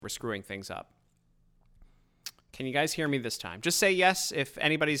We're screwing things up. Can you guys hear me this time? Just say yes if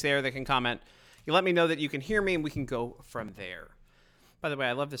anybody's there that can comment. You let me know that you can hear me, and we can go from there. By the way,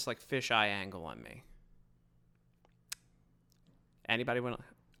 I love this like fisheye angle on me. Anybody want to?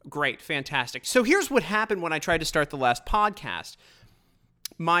 Great, fantastic. So here's what happened when I tried to start the last podcast.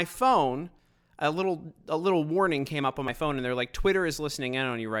 My phone, a little warning came up on my phone, and they're like, Twitter is listening in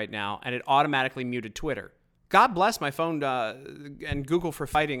on you right now, and it automatically muted Twitter. God bless my phone and Google for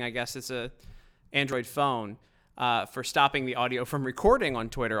fighting, I guess it's a Android phone, for stopping the audio from recording on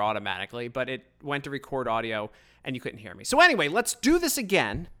Twitter automatically, but it went to record audio, and you couldn't hear me. So anyway, let's do this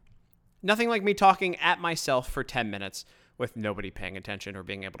again. Nothing like me talking at myself for 10 minutes with nobody paying attention or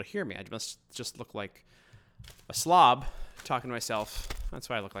being able to hear me. I must just look like a slob talking to myself. That's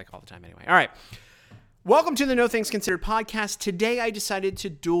what I look like all the time anyway. All right. Welcome to the No Things Considered podcast. Today I decided to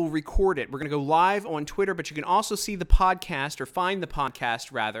dual record it. We're going to go live on Twitter, but you can also see the podcast, or find the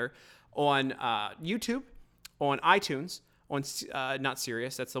podcast rather, on YouTube, on iTunes, on not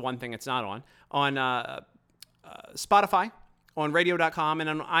Sirius, that's the one thing it's not on Spotify, on radio.com, and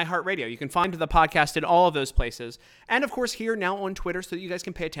on iHeartRadio. You can find the podcast in all of those places. And, of course, here now on Twitter so that you guys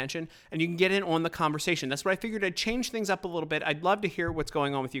can pay attention and you can get in on the conversation. That's what I figured. I'd change things up a little bit. I'd love to hear what's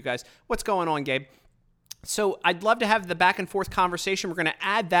going on with you guys. What's going on, Gabe? So I'd love to have the back and forth conversation. We're going to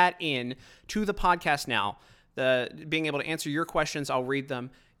add that in to the podcast now. Being able to answer your questions, I'll read them.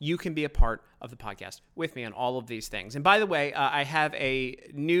 You can be a part of the podcast with me on all of these things. And by the way, I have a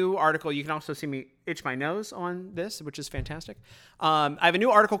new article. You can also see me itch my nose on this, which is fantastic. I have a new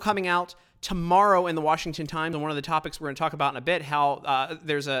article coming out tomorrow in the Washington Times, and one of the topics we're going to talk about in a bit, how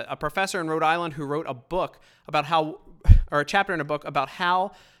there's a professor in Rhode Island who wrote a book about a chapter in a book about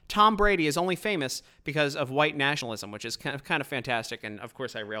how Tom Brady is only famous because of white nationalism, which is kind of fantastic. And of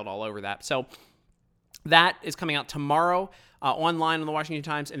course, I railed all over that. So that is coming out tomorrow online on the Washington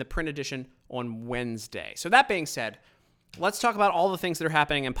Times, in the print edition on Wednesday. So that being said, let's talk about all the things that are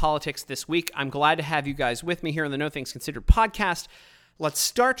happening in politics this week. I'm glad to have you guys with me here on the No Things Considered podcast. Let's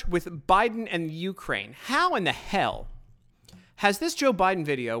start with Biden and Ukraine. How in the hell has this Joe Biden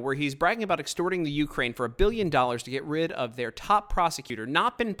video, where he's bragging about extorting the Ukraine for $1 billion to get rid of their top prosecutor,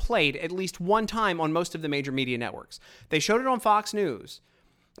 not been played at least one time on most of the major media networks? They showed it on Fox News.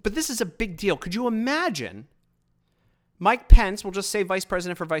 But this is a big deal. Could you imagine Mike Pence, we'll just say vice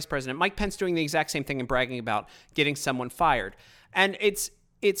president for vice president, Mike Pence doing the exact same thing and bragging about getting someone fired? And it's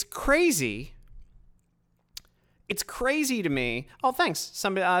crazy. It's crazy to me. Oh, thanks.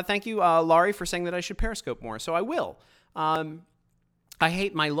 Thank you, Laurie, for saying that I should Periscope more. So I will. I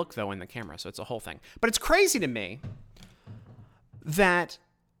hate my look, though, in the camera, so it's a whole thing. But it's crazy to me that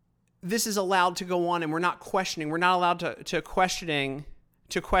this is allowed to go on, and we're not allowed to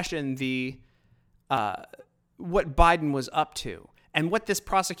question the what Biden was up to and what this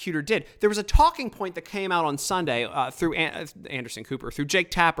prosecutor did. There was a talking point that came out on Sunday through Anderson Cooper, through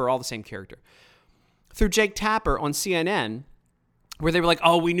Jake Tapper, all the same character, through Jake Tapper on CNN, where they were like,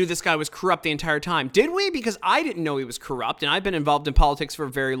 oh, we knew this guy was corrupt the entire time. Did we? Because I didn't know he was corrupt, and I've been involved in politics for a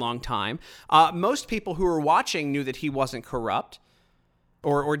very long time. Most people who were watching knew that he wasn't corrupt,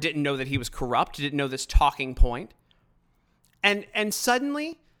 or didn't know that he was corrupt, didn't know this talking point. And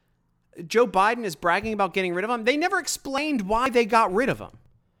suddenly, Joe Biden is bragging about getting rid of him. They never explained why they got rid of him.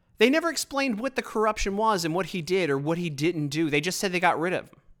 They never explained what the corruption was and what he did or what he didn't do. They just said they got rid of him.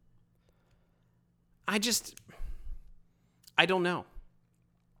 I don't know.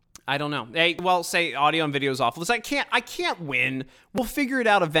 Say audio and video is awful. I can't win. We'll figure it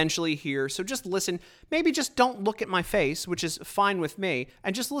out eventually here. So just listen. Maybe just don't look at my face, which is fine with me,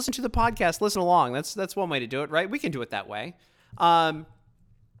 and just listen to the podcast. Listen along. That's one way to do it, right? We can do it that way.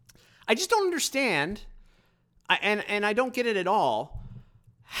 I just don't understand, and I don't get it at all,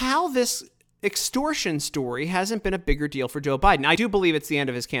 how this extortion story hasn't been a bigger deal for Joe Biden. I do believe it's the end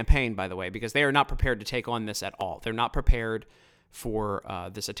of his campaign, by the way, because they are not prepared to take on this at all. They're not prepared for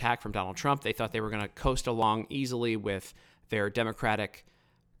this attack from Donald Trump. They thought they were going to coast along easily with their Democratic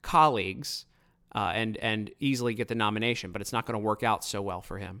colleagues and easily get the nomination, but it's not going to work out so well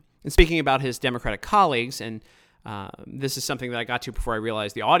for him. And speaking about his Democratic colleagues, and this is something that I got to before I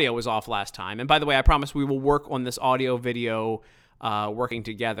realized the audio was off last time. And by the way, I promise we will work on this audio video working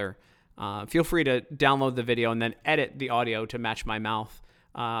together. Feel free to download the video and then edit the audio to match my mouth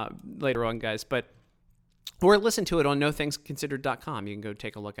later on, guys. Or listen to it on nothingsconsidered.com. You can go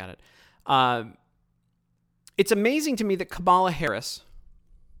take a look at it. It's amazing to me that Kamala Harris,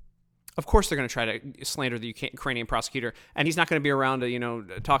 of course they're going to try to slander the Ukrainian prosecutor, and he's not going to be around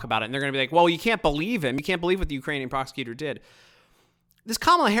to, talk about it. And they're going to be like, well, you can't believe him. You can't believe what the Ukrainian prosecutor did. this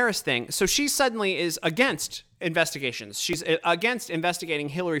Kamala Harris thing, so she suddenly is against investigations. She's against investigating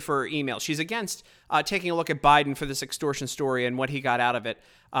Hillary for her emails. She's against taking a look at Biden for this extortion story and what he got out of it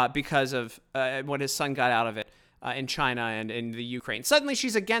because of what his son got out of it in China and in the Ukraine. Suddenly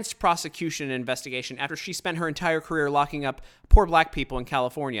she's against prosecution and investigation after she spent her entire career locking up poor black people in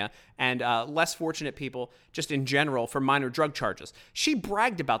California and less fortunate people just in general for minor drug charges. She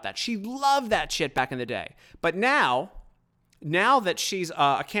bragged about that. She loved that shit back in the day. But now that she's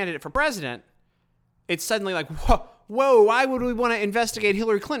a candidate for president, it's suddenly like, whoa, why would we want to investigate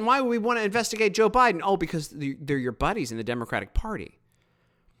Hillary Clinton? Why would we want to investigate Joe Biden? Oh, because they're your buddies in the Democratic Party.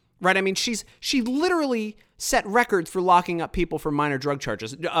 Right? I mean, she literally set records for locking up people for minor drug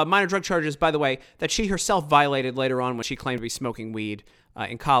charges. Minor drug charges, by the way, that she herself violated later on when she claimed to be smoking weed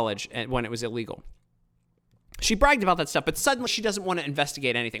in college and when it was illegal. She bragged about that stuff, but suddenly she doesn't want to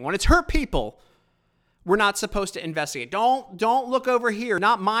investigate anything. When it's her people, we're not supposed to investigate. Don't look over here.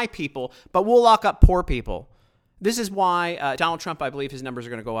 Not my people, but we'll lock up poor people. This is why Donald Trump, I believe his numbers are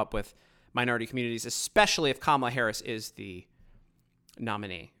going to go up with minority communities, especially if Kamala Harris is the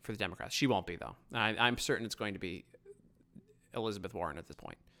nominee for the Democrats. She won't be, though. I'm certain it's going to be Elizabeth Warren at this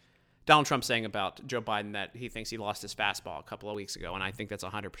point. Donald Trump saying about Joe Biden that he thinks he lost his fastball a couple of weeks ago, and I think that's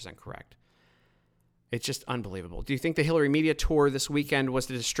 100% correct. It's just unbelievable. Do you think the Hillary media tour this weekend was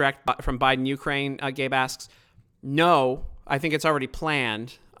to distract from Biden Ukraine? Gabe asks. No, I think it's already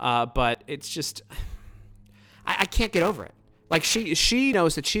planned, but it's just I can't get over it. Like she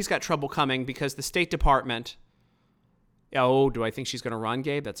knows that she's got trouble coming because the State Department. Oh, do I think she's going to run,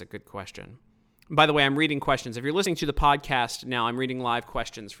 Gabe? That's a good question. And by the way, I'm reading questions. If you're listening to the podcast now, I'm reading live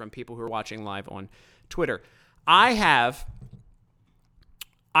questions from people who are watching live on Twitter. I have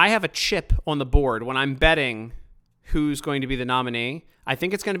a chip on the board when I'm betting who's going to be the nominee. I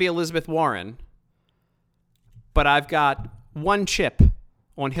think it's going to be Elizabeth Warren, but I've got one chip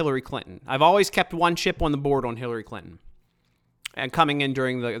on Hillary Clinton. I've always kept one chip on the board on Hillary Clinton and coming in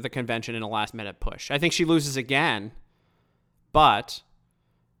during the convention in a last-minute push. I think she loses again, but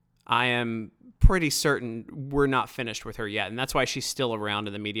I am pretty certain we're not finished with her yet, and that's why she's still around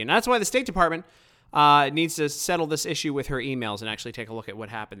in the media. And that's why the State Department needs to settle this issue with her emails and actually take a look at what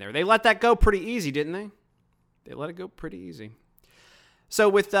happened there. They let that go pretty easy, didn't they? They let it go pretty easy. So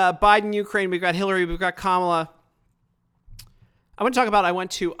with Biden, Ukraine, we've got Hillary, we've got Kamala. I want to talk about, I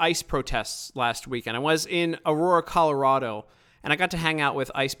went to ICE protests last weekend. I was in Aurora, Colorado, and I got to hang out with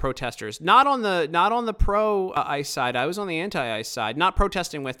ICE protesters. Not on the pro ICE side. I was on the anti-ICE side, not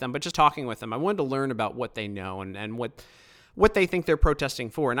protesting with them, but just talking with them. I wanted to learn about what they know and what they think they're protesting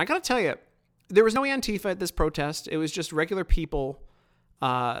for. And I got to tell you, there was no Antifa at this protest. It was just regular people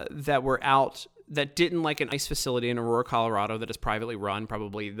that were out that didn't like an ICE facility in Aurora, Colorado that is privately run,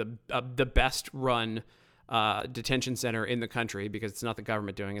 probably the best run detention center in the country because it's not the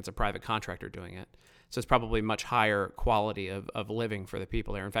government doing it, it's a private contractor doing it. So it's probably much higher quality of living for the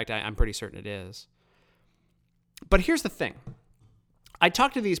people there. In fact, I'm pretty certain it is. But here's the thing. I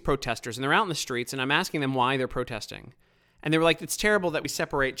talked to these protesters, and they're out in the streets, and I'm asking them why they're protesting. And they were like, it's terrible that we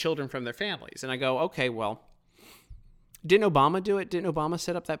separate children from their families. And I go, okay, well, didn't Obama do it? Didn't Obama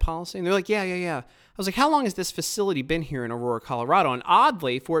set up that policy? And they're like, yeah. I was like, how long has this facility been here in Aurora, Colorado? And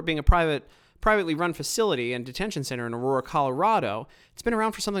oddly, for it being a privately run facility and detention center in Aurora, Colorado, it's been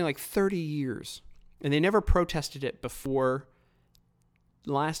around for something like 30 years. And they never protested it before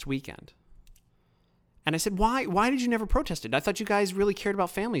last weekend. And I said, why did you never protest it? I thought you guys really cared about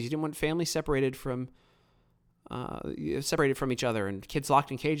families. You didn't want families separated from each other and kids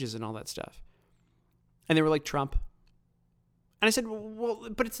locked in cages and all that stuff. And they were like, Trump. And I said, well,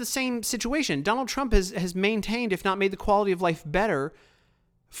 but it's the same situation. Donald Trump has maintained, if not made the quality of life better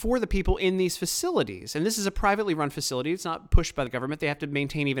for the people in these facilities. And this is a privately run facility. It's not pushed by the government. They have to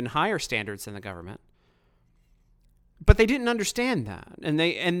maintain even higher standards than the government. But they didn't understand that. And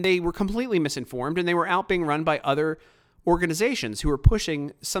they were completely misinformed, and they were out being run by other organizations who are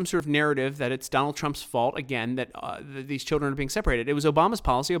pushing some sort of narrative that it's Donald Trump's fault, again, that these children are being separated. It was Obama's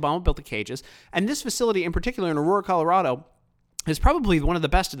policy. Obama built the cages. And this facility in particular in Aurora, Colorado, is probably one of the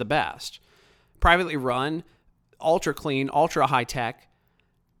best of the best. Privately run, ultra clean, ultra high tech.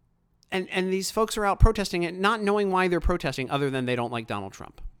 And these folks are out protesting it, not knowing why they're protesting other than they don't like Donald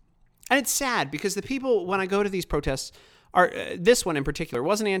Trump. And it's sad because the people, when I go to these protests, are this one in particular,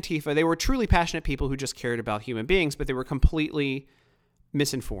 wasn't Antifa. They were truly passionate people who just cared about human beings, but they were completely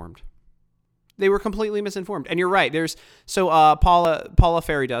misinformed. And you're right. Paula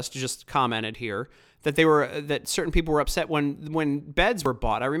Fairy Dust just commented here that certain people were upset when beds were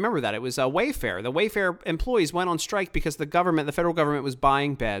bought. I remember that. It was Wayfair. The Wayfair employees went on strike because the federal government was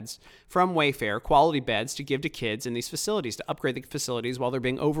buying beds from Wayfair, quality beds, to give to kids in these facilities, to upgrade the facilities while they're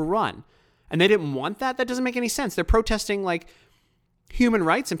being overrun. And they didn't want that? That doesn't make any sense. They're protesting like human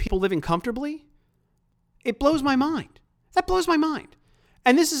rights and people living comfortably. It blows my mind. That blows my mind.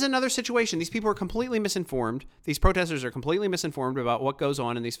 And this is another situation. These people are completely misinformed. These protesters are completely misinformed about what goes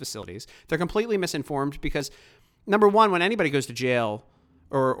on in these facilities. They're completely misinformed because, number one, when anybody goes to jail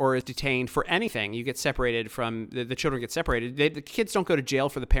or is detained for anything, you get separated from, the children get separated. The kids don't go to jail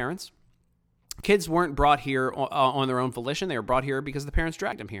for the parents. Kids weren't brought here on their own volition. They were brought here because the parents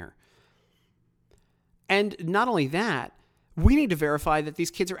dragged them here. And not only that, we need to verify that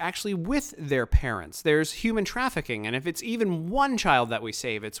these kids are actually with their parents. There's human trafficking, and if it's even one child that we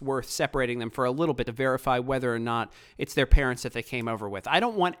save, it's worth separating them for a little bit to verify whether or not it's their parents that they came over with. I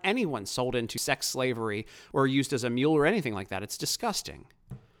don't want anyone sold into sex slavery or used as a mule or anything like that. It's disgusting.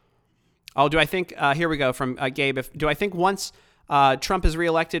 Oh, do I think, here we go from Gabe, do I think once Trump is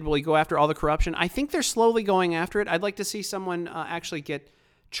reelected, will he go after all the corruption? I think they're slowly going after it. I'd like to see someone actually get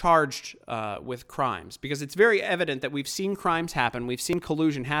charged with crimes, because it's very evident that we've seen crimes happen. We've seen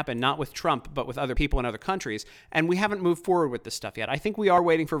collusion happen, not with Trump, but with other people in other countries. And we haven't moved forward with this stuff yet. I think we are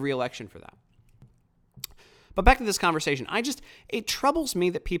waiting for re-election for that. But back to this conversation. It troubles me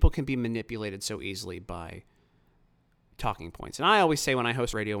that people can be manipulated so easily by talking points. And I always say when I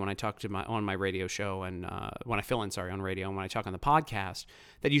host radio, when I talk on my radio show, and when I fill in, on radio, and when I talk on the podcast,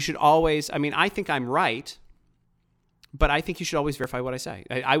 that you should always, I think I'm right, but I think you should always verify what I say.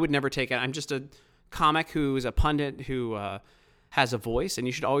 I would never take it. I'm just a comic who is a pundit who has a voice, and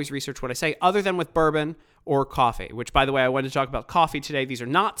you should always research what I say, other than with bourbon or coffee, which, by the way, I wanted to talk about coffee today. These are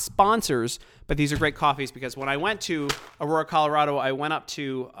not sponsors, but these are great coffees, because when I went to Aurora, Colorado, I went up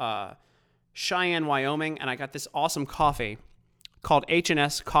to Cheyenne, Wyoming, and I got this awesome coffee called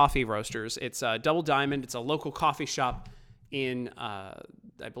H&S Coffee Roasters. It's a Double Diamond. It's a local coffee shop in, I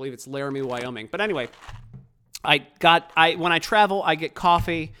believe it's Laramie, Wyoming. But anyway, when I travel, I get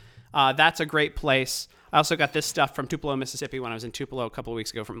coffee. That's a great place. I also got this stuff from Tupelo, Mississippi, when I was in Tupelo a couple of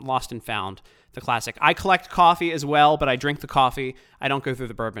weeks ago, from Lost and Found, the classic. I collect coffee as well, but I drink the coffee. I don't go through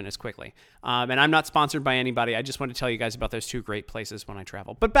the bourbon as quickly. And I'm not sponsored by anybody. I just want to tell you guys about those two great places when I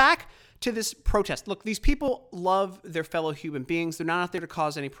travel. But back to this protest. Look, these people love their fellow human beings. They're not out there to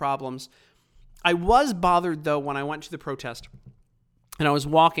cause any problems. I was bothered, though, when I went to the protest, and I was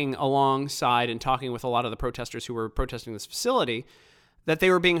walking alongside and talking with a lot of the protesters who were protesting this facility, that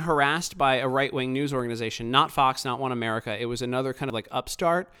they were being harassed by a right-wing news organization, not Fox, not One America. It was another kind of like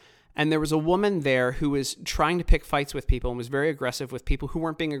upstart. And there was a woman there who was trying to pick fights with people and was very aggressive with people who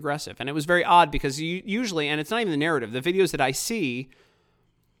weren't being aggressive. And it was very odd, because usually, and it's not even the narrative, the videos that I see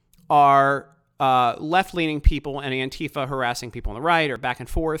are left-leaning people and Antifa harassing people on the right, or back and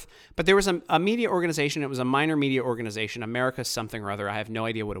forth. But there was a media organization. It was a minor media organization, America something or other. I have no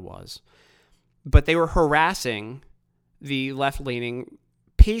idea what it was. But they were harassing the left-leaning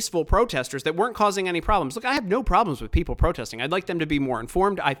peaceful protesters that weren't causing any problems. Look, I have no problems with people protesting. I'd like them to be more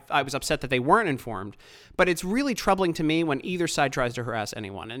informed. I was upset that they weren't informed. But it's really troubling to me when either side tries to harass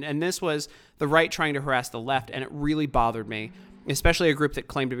anyone. And this was the right trying to harass the left, and it really bothered me, especially a group that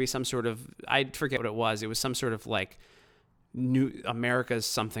claimed to be some sort of, I forget what it was. It was some sort of like New America's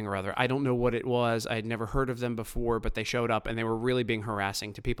something or other. I don't know what it was. I had never heard of them before, but they showed up and they were really being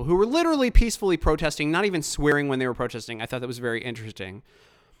harassing to people who were literally peacefully protesting, not even swearing when they were protesting. I thought that was very interesting.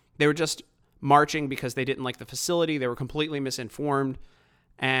 They were just marching because they didn't like the facility. They were completely misinformed.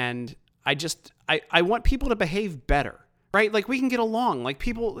 And I want people to behave better, right? Like, we can get along. Like,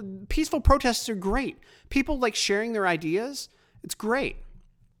 peaceful protests are great. People like sharing their ideas. It's great.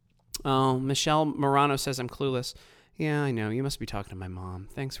 Oh, Michelle Morano says I'm clueless. Yeah, I know. You must be talking to my mom.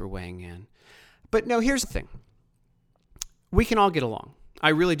 Thanks for weighing in. But no, here's the thing. We can all get along. I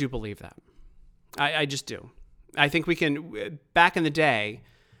really do believe that. I just do. I think we can. Back in the day,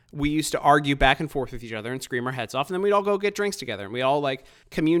 we used to argue back and forth with each other and scream our heads off, and then we'd all go get drinks together, and we'd all like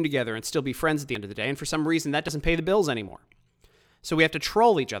commune together and still be friends at the end of the day. And for some reason, that doesn't pay the bills anymore. So we have to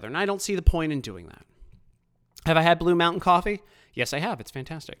troll each other, and I don't see the point in doing that. Have I had Blue Mountain coffee? Yes, I have. It's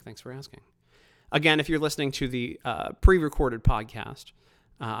fantastic. Thanks for asking. Again, if you're listening to the pre-recorded podcast,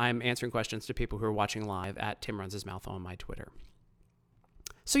 I'm answering questions to people who are watching live at Tim Runs His Mouth on my Twitter.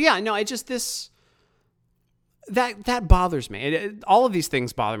 So yeah, no, that bothers me. All of these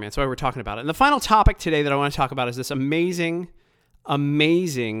things bother me. That's why we're talking about it. And the final topic today that I want to talk about is this amazing,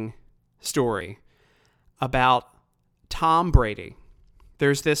 amazing story about Tom Brady.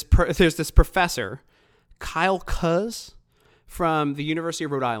 There's this professor, Kyle Cuz, from the University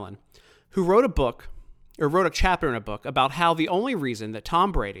of Rhode Island, who wrote a chapter in a book about how the only reason that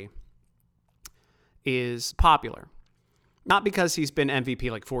Tom Brady is popular, not because he's been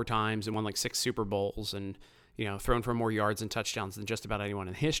MVP like 4 times and won like 6 Super Bowls and, thrown for more yards and touchdowns than just about anyone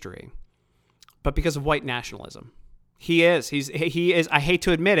in history, but because of white nationalism. He is. I hate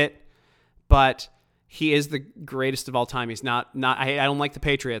to admit it, but he is the greatest of all time. He's not. I don't like the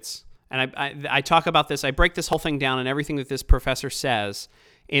Patriots, and I talk about this. I break this whole thing down and everything that this professor says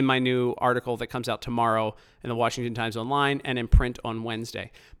in my new article that comes out tomorrow in the Washington Times Online and in print on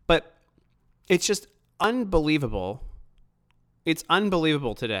Wednesday. But it's just unbelievable. It's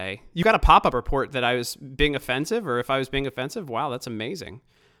unbelievable today. You got a pop-up report that I was being offensive, or if I was being offensive, wow, that's amazing.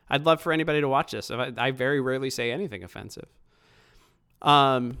 I'd love for anybody to watch this. I very rarely say anything offensive.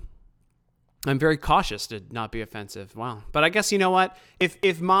 I'm very cautious to not be offensive. Wow. But I guess you know what?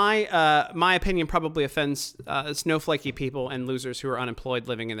 If my opinion probably offends snowflakey people and losers who are unemployed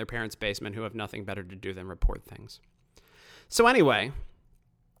living in their parents' basement who have nothing better to do than report things. So anyway,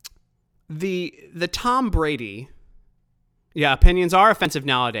 the Tom Brady, opinions are offensive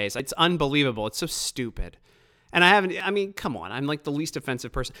nowadays. It's unbelievable. It's so stupid. And come on. I'm like the least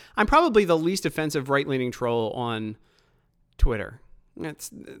offensive person. I'm probably the least offensive right-leaning troll on Twitter.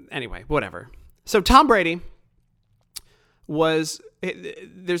 Anyway, whatever. So Tom Brady there's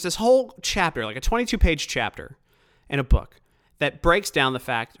this whole chapter, like a 22-page chapter in a book that breaks down the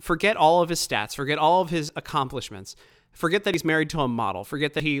fact, forget all of his stats, forget all of his accomplishments, forget that he's married to a model,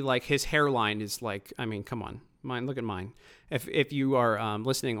 forget that his hairline is come on. Look at mine. If you are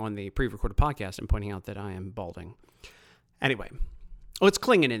listening on the pre-recorded podcast, I'm pointing out that I am balding. Anyway, it's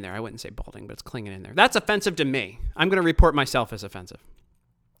clinging in there. I wouldn't say balding, but it's clinging in there. That's offensive to me. I'm going to report myself as offensive.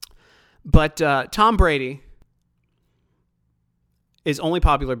 But Tom Brady is only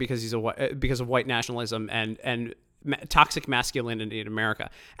popular because because of white nationalism and toxic masculinity in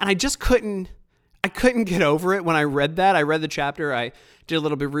America. And I just couldn't get over it when I read that. I read the chapter. I did a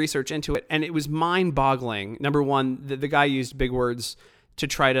little bit of research into it, and it was mind-boggling. Number one, the guy used big words to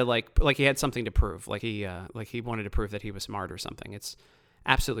try to like he had something to prove, like he wanted to prove that he was smart or something. It's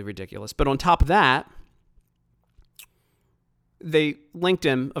absolutely ridiculous. But on top of that, they linked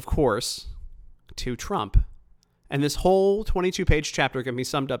him, of course, to Trump. And this whole 22-page chapter can be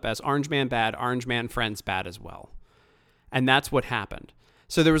summed up as Orange Man bad, Orange Man friends bad as well. And that's what happened.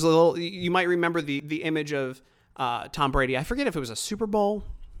 So there was you might remember the image of Tom Brady. I forget if it was a Super Bowl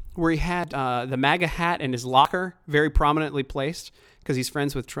where he had the MAGA hat in his locker, very prominently placed because he's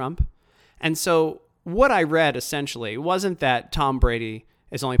friends with Trump. And so what I read essentially wasn't that Tom Brady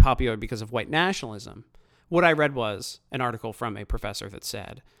is only popular because of white nationalism. What I read was an article from a professor that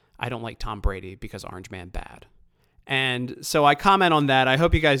said, I don't like Tom Brady because Orange Man bad. And so I comment on that. I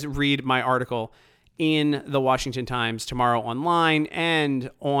hope you guys read my article in the Washington Times tomorrow online and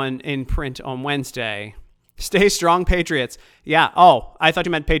in print on Wednesday. Stay strong, Patriots. Yeah. Oh, I thought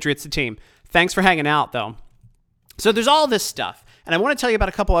you meant Patriots the team. Thanks for hanging out, though. So there's all this stuff. And I want to tell you about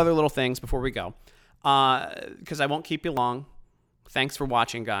a couple other little things before we go, because I won't keep you long. Thanks for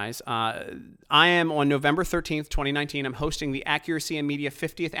watching, guys. I am on November 13th, 2019. I'm hosting the Accuracy in Media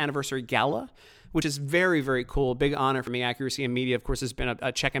 50th Anniversary Gala, which is very, very cool. Big honor for me. Accuracy in Media, of course, has been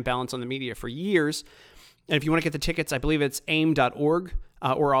a check and balance on the media for years. And if you want to get the tickets, I believe it's aim.org,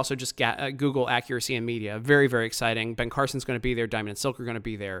 or also just Google Accuracy in Media. Very, very exciting. Ben Carson's going to be there. Diamond and Silk are going to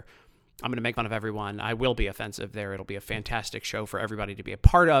be there. I'm going to make fun of everyone. I will be offensive there. It'll be a fantastic show for everybody to be a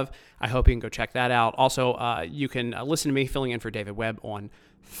part of. I hope you can go check that out. Also, you can listen to me filling in for David Webb on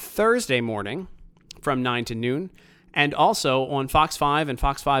Thursday morning from 9 to noon. And also on Fox 5 and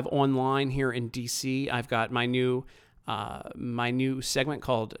Fox 5 Online here in D.C., I've got my new segment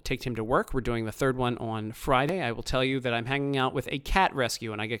called Take Tim to Work. We're doing the third one on Friday. I will tell you that I'm hanging out with a cat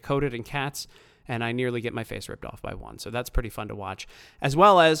rescue, and I get coated in cats, and I nearly get my face ripped off by one. So that's pretty fun to watch. As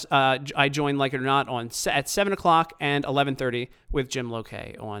well as I join, like it or not, at 7 o'clock and 11:30 with Jim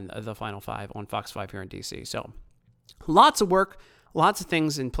Lokay on The Final Five on Fox 5 here in D.C. So lots of work, lots of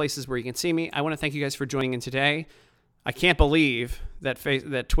things in places where you can see me. I want to thank you guys for joining in today. I can't believe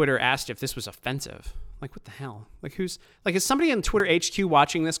that Twitter asked if this was offensive. Like, what the hell? Like, is somebody in Twitter HQ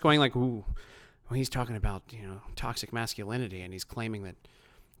watching this going like, ooh, well, he's talking about, toxic masculinity, and he's claiming that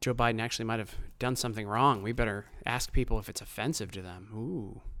Joe Biden actually might have done something wrong. We better ask people if it's offensive to them.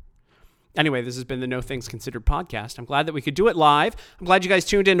 Ooh. Anyway, this has been the No Things Considered podcast. I'm glad that we could do it live. I'm glad you guys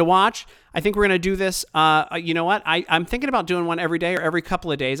tuned in to watch. I think we're going to do this. You know what? I'm thinking about doing one every day or every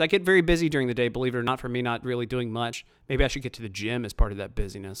couple of days. I get very busy during the day, believe it or not, for me not really doing much. Maybe I should get to the gym as part of that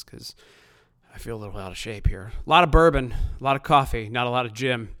busyness because I feel a little out of shape here. A lot of bourbon, a lot of coffee, not a lot of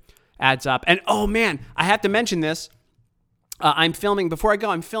gym. Adds up. And, oh, man, I have to mention this. I'm filming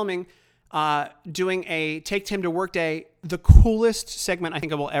doing a Take Tim to Work Day, the coolest segment I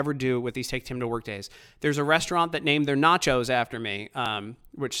think I will ever do with these Take Tim to Work Days. There's a restaurant that named their nachos after me,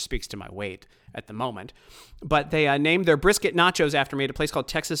 which speaks to my weight at the moment. But they named their brisket nachos after me at a place called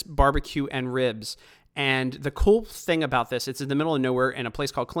Texas Barbecue and Ribs. And the cool thing about this, it's in the middle of nowhere in a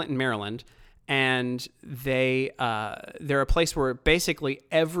place called Clinton, Maryland. And they're a place where basically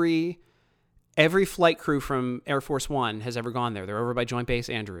every flight crew from Air Force One has ever gone there. They're over by Joint Base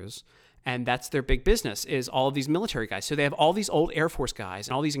Andrews. And that's their big business, is all of these military guys. So they have all these old Air Force guys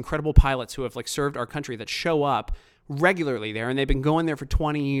and all these incredible pilots who have like served our country that show up regularly there. And they've been going there for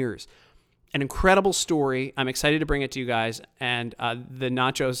 20 years. An incredible story. I'm excited to bring it to you guys. And the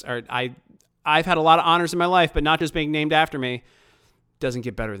nachos are, I've had a lot of honors in my life, but nachos being named after me doesn't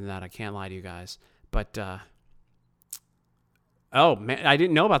get better than that. I can't lie to you guys. But, oh, man, I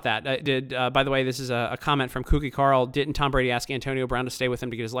didn't know about that. By the way, this is a comment from Kooky Carl. Didn't Tom Brady ask Antonio Brown to stay with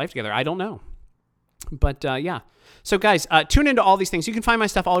him to get his life together? I don't know. But, yeah. So, guys, tune into all these things. You can find my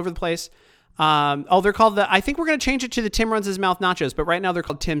stuff all over the place. They're called I think we're going to change it to the Tim Runs His Mouth Nachos, but right now they're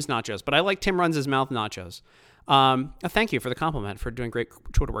called Tim's Nachos. But I like Tim Runs His Mouth Nachos. Thank you for the compliment, for doing great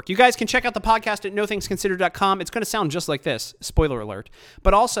Twitter work. You guys can check out the podcast at nothingsconsidered.com. It's going to sound just like this, spoiler alert.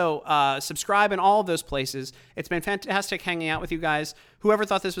 But also subscribe in all of those places. It's been fantastic hanging out with you guys. Whoever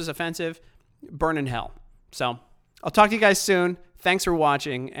thought this was offensive, burn in hell. So I'll talk to you guys soon. Thanks for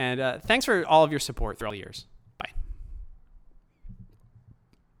watching, and thanks for all of your support through all the years.